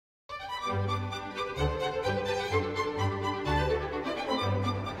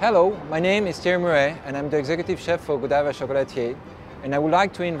Hello, my name is Thierry Mouret and I'm the executive chef for Godiva Chocolatier, and I would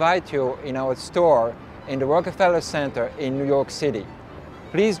like to invite you in our store in the Rockefeller Center in New York City.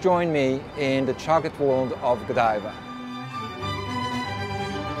 Please join me in the chocolate world of Godiva.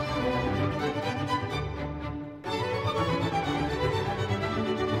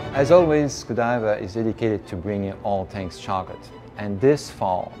 As always, Godiva is dedicated to bringing all things chocolate, and this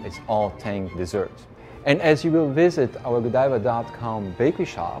fall is all things dessert. And as you will visit our Godiva.com bakery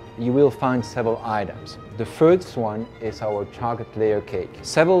shop, you will find several items. The first one is our chocolate layer cake.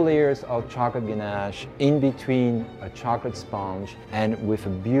 Several layers of chocolate ganache in between a chocolate sponge and with a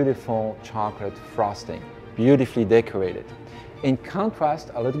beautiful chocolate frosting, beautifully decorated. In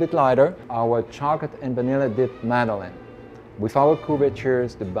contrast, a little bit lighter, our chocolate and vanilla dipped madeleine. With our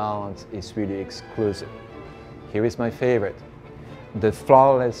couvertures, the balance is really exclusive. Here is my favorite. The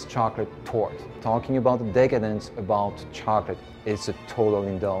flawless chocolate torte. Talking about the decadence about chocolate is a total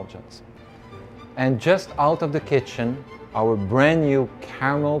indulgence. And just out of the kitchen, our brand new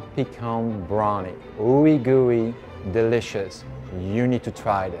caramel pecan brownie. Ooey gooey, delicious. You need to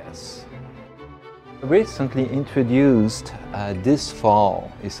try this. Recently introduced this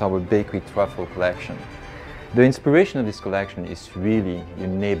fall is our bakery truffle collection. The inspiration of this collection is really your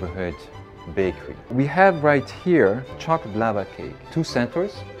neighborhood bakery. We have right here chocolate lava cake, two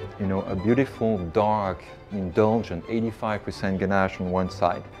centers, a beautiful dark indulgent 85% ganache on one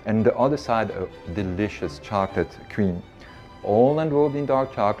side, and the other side a delicious chocolate cream, all enrobed in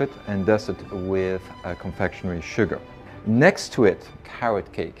dark chocolate and dusted with confectionery sugar. Next to it,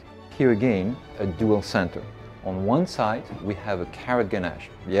 carrot cake. Here again, a dual center. On one side we have a carrot ganache.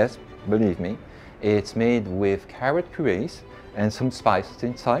 Yes, believe me, it's made with carrot purees and some spices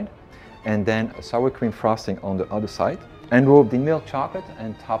inside, and then a sour cream frosting on the other side, enrobed in milk chocolate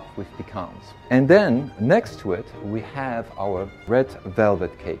and topped with pecans. And then next to it we have our red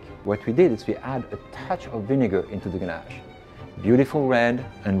velvet cake. What we did is we add a touch of vinegar into the ganache. Beautiful red,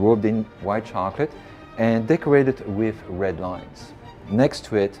 enrobed in white chocolate and decorated with red lines. Next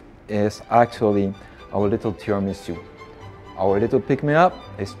to it is actually our little tiramisu. Our little pick-me-up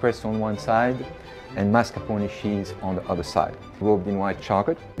is pressed on one side and mascarpone cheese on the other side, robed in white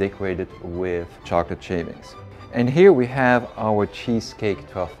chocolate, decorated with chocolate shavings. And here we have our cheesecake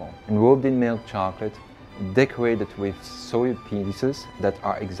truffle, enrobed in milk chocolate, decorated with soy pieces that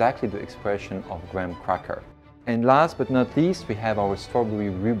are exactly the expression of graham cracker. And last but not least, we have our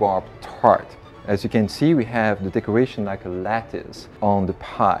strawberry rhubarb tart. As you can see, we have the decoration like a lattice on the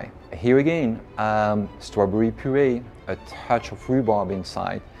pie. Here again, strawberry puree, a touch of rhubarb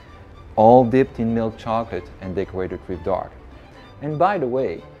inside, all dipped in milk chocolate and decorated with dark. And by the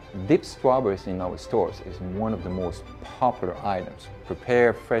way, dipped strawberries in our stores is one of the most popular items,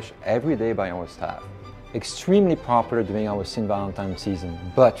 prepared fresh every day by our staff. Extremely popular during our St. Valentine's season,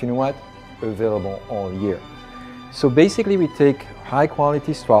 but you know what? Available all year. So basically we take high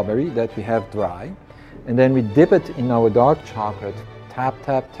quality strawberry that we have dry, and then we dip it in our dark chocolate, tap,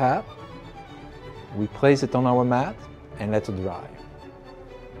 tap, tap. We place it on our mat and let it dry.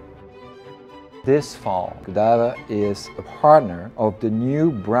 This fall, Godiva is a partner of the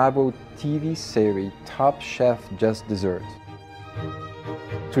new Bravo TV series Top Chef Just Dessert.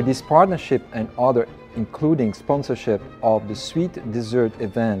 Through this partnership and other, including sponsorship of the Sweet Dessert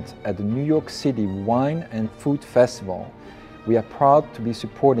event at the New York City Wine and Food Festival, we are proud to be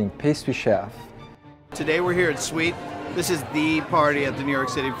supporting pastry chef. Today we're here at Sweet. This is the party at the New York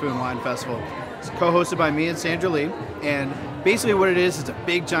City Food and Wine Festival. It's co-hosted by me and Sandra Lee, and basically what it is, it's a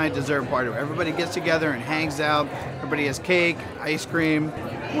big giant dessert party where everybody gets together and hangs out. Everybody has cake, ice cream.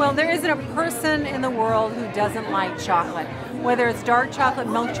 Well, there isn't a person in the world who doesn't like chocolate, whether it's dark chocolate,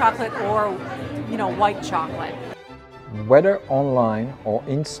 milk chocolate, or white chocolate. Whether online or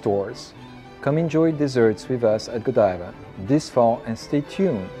in stores, come enjoy desserts with us at Godiva this fall, and stay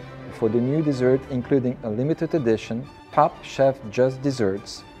tuned for the new dessert, including a limited edition Top Chef Just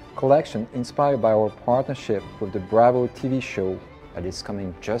Desserts collection inspired by our partnership with the Bravo TV show that is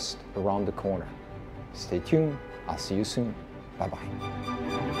coming just around the corner. Stay tuned. I'll see you soon.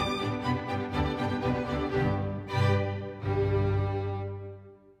 Bye-bye.